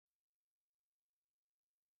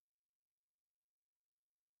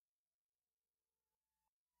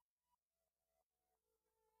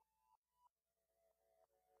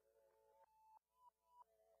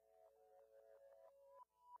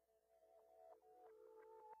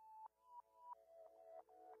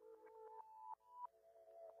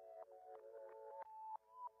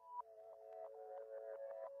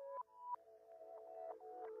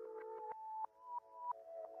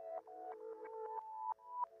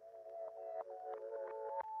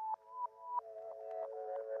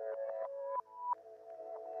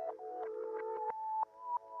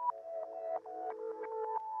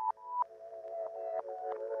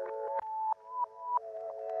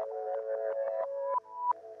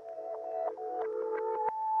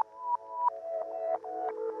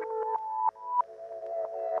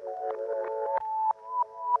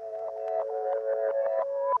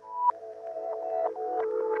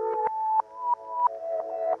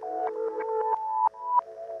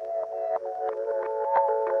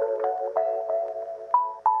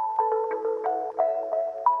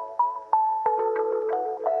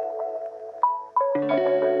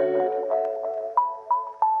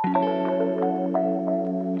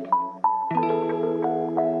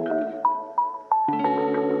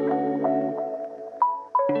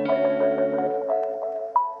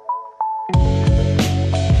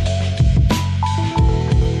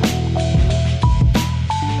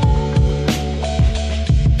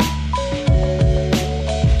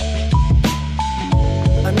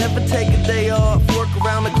Take a day off, work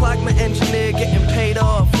around the clock, my engineer getting paid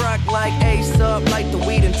off. Rock like Ace up, light the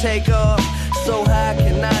weed and take off. So high I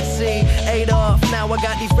cannot see, 8 off. Now I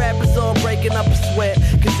got these rappers all breaking up a sweat.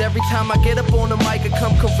 Cause every time I get up on the mic I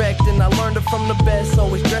come correct. And I learned it from the best,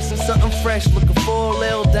 always dressing something fresh. Looking for a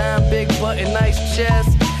little dime, big button, nice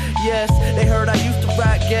chest. Yes, they heard I used to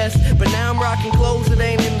rock Guess, but now I'm rocking clothes that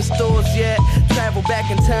ain't in the stores yet. Travel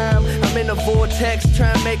back in time, I'm in a vortex,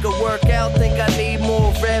 trying to make it work out, think I need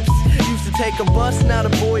more reps. Used to take a bus, now the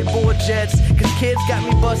boy board jets. Cause kids got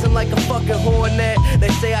me bustin' like a fucking hornet. They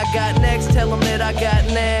say I got next, tell them that I got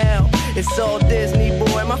now. It's all Disney,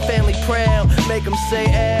 boy, my family proud. Make them say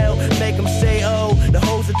L, make them say O. The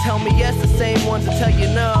hoes that tell me yes, the same ones that tell you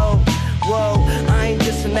no. Whoa, I ain't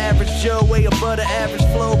just an average Joe, way above the average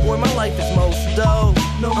flow. Boy, my life is most dope.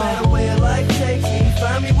 No matter where life takes me,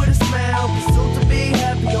 find me with a smile. Pursuit to be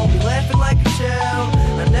happy, on me laughing like a child.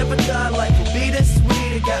 I never thought life would be this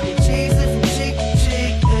sweet. It got me cheesy from cheek to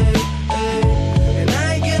cheek, ay, ay. And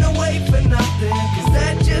I ain't gonna wait for nothing, cause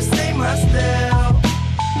that just ain't my style.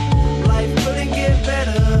 Life couldn't get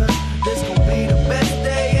better, this gon' be the best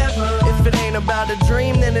day ever. If it ain't about a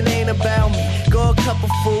dream, then it ain't about me. Go a couple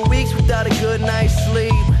full weeks without a good night's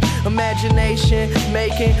sleep. Imagination,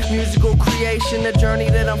 making musical creation. The journey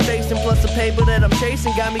that I'm facing, plus the paper that I'm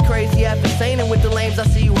chasing, got me crazy after saying it. With the lames I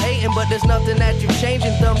see you hating, but there's nothing that you're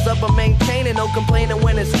changing. Thumbs up, I'm maintaining, no complaining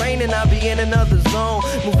when it's raining. I'll be in another zone,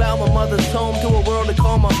 move out my mother's home to a world to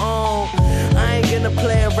call my own. I ain't gonna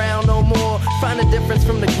play around no more, find a difference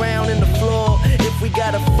from the ground and the floor. If we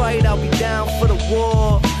gotta fight, I'll be down for the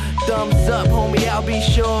war. Thumbs up, homie, I'll be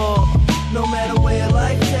sure.